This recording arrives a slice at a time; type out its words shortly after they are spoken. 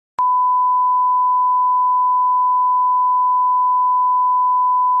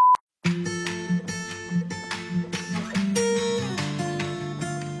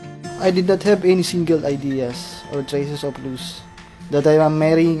I did not have any single ideas or traces of clues that I am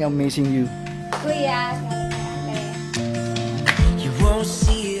marrying amazing you. Kuya,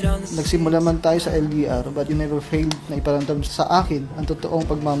 nagsimula man tayo sa LDR, but you never failed na iparamdam sa akin ang totoong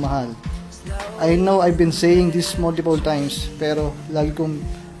pagmamahal. I know I've been saying this multiple times, pero lagi kong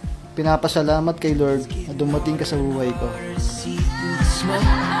pinapasalamat kay Lord na dumating ka sa buhay ko.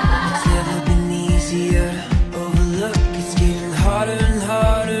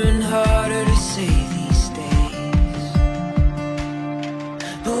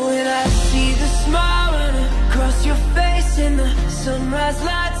 Sunrise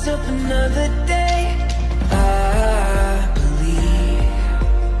lights up another day. I believe.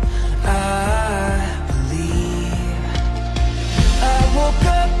 I woke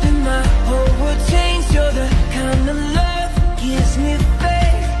up and my whole world changed. You're the kind of love that gives me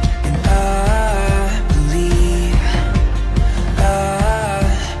faith. And I believe.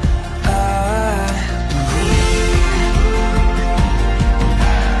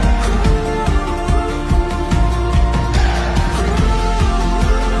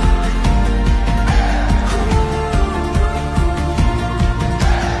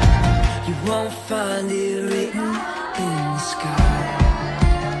 Find it written in the sky.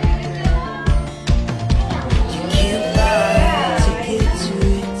 You can't buy a ticket to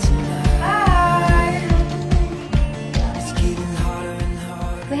it tonight. It's getting harder and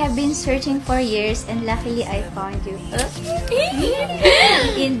harder. We have been searching for years and luckily I found you.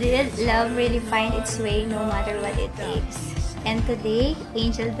 Indeed, love really finds its way no matter what it takes. And today,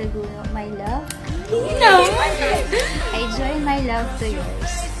 Angel Daguno, my love, I join my love to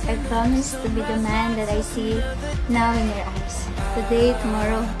yours. I promise to be the man that I see now in your eyes. Today,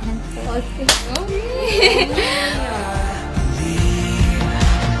 tomorrow, and forever.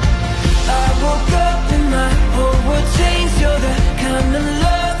 I woke up and my whole world changed. You're the kind of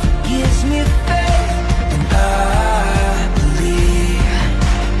love that gives me faith. And I believe.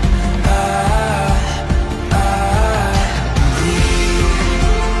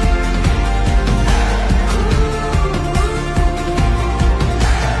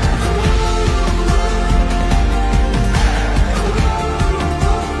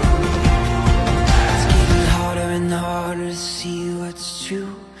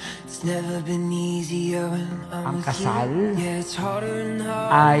 Ang kasal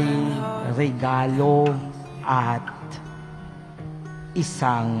ay regalo at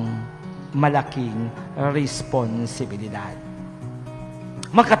isang malaking responsibilidad.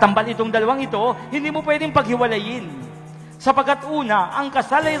 Magkatambal itong dalawang ito, hindi mo pwedeng paghiwalayin. Sapagkat una, ang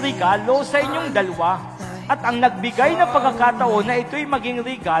kasal ay regalo sa inyong dalawa. At ang nagbigay ng pagkakataon na ito'y maging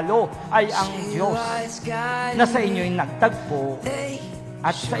regalo ay ang Diyos na sa inyo'y nagtagpo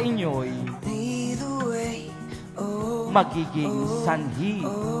at sa inyo'y magiging sanhi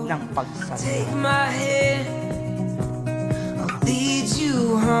ng pagsasama. Take my hand, I'll lead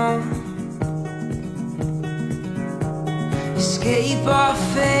you home. Escape our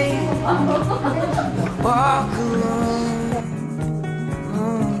fate, walk alone.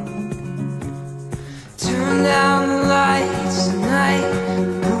 Turn down the lights tonight,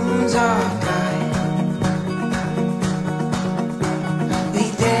 moon's our guide. We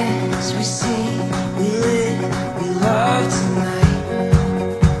dance, we sing, we live, we love tonight.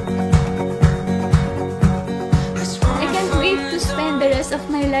 I can't wait to spend the rest of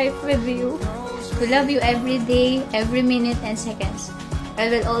my life with you. To love you every day, every minute and seconds. I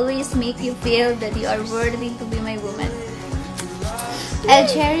will always make you feel that you are worthy to be my woman. I'll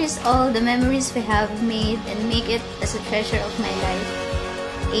cherish all the memories we have made and make it as a treasure of my life.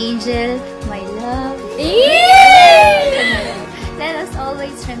 Angel, my love. Let us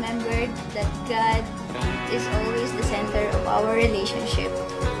always remember that God is always the center of our relationship,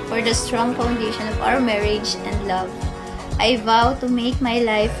 for the strong foundation of our marriage and love. I vow to make my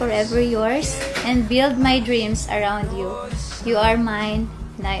life forever yours and build my dreams around you. You are mine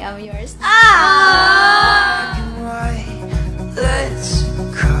and I am yours. Let's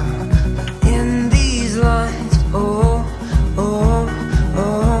come in these lines. Oh, oh,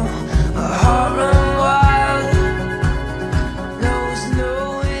 oh. A heart run wild, knows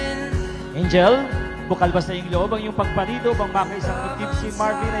no end. Angel, bukal ba sa iyong loob ang iyong pagparido bang makaisang kuntib si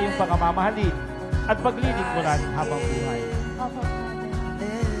Marvin ay iyong pangamamahalin at paglilingkuran habang buhay?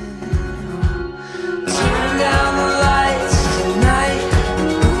 Turn down the lights tonight,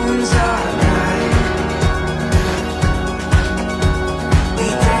 moon's our guide. We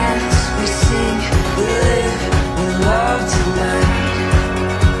dance, we sing, we live, we love tonight.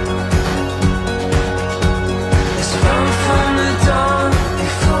 Let's run from the dawn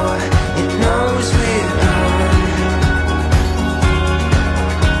before it knows we're gone.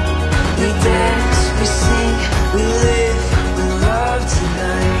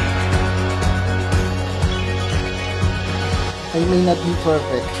 may not be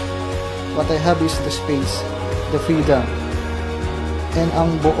perfect. What I have is the space, the freedom, and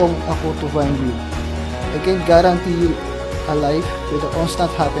ang buong ako to find you. I can't guarantee you a life with a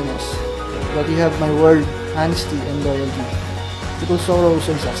constant happiness, but you have my word, honesty, and loyalty. Little sorrows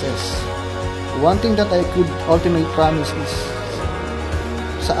and success. One thing that I could ultimately promise is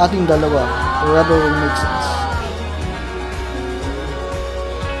sa ating dalawa, forever will make sense.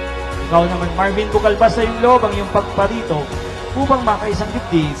 Ikaw naman, Marvin, bukal ba sa iyong loob ang iyong pagparito upang makaisang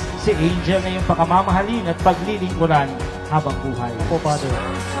dibdib si Angel na iyong pakamamahalin at paglilingkuran habang buhay? Po, Father.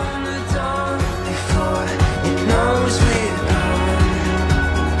 It knows me.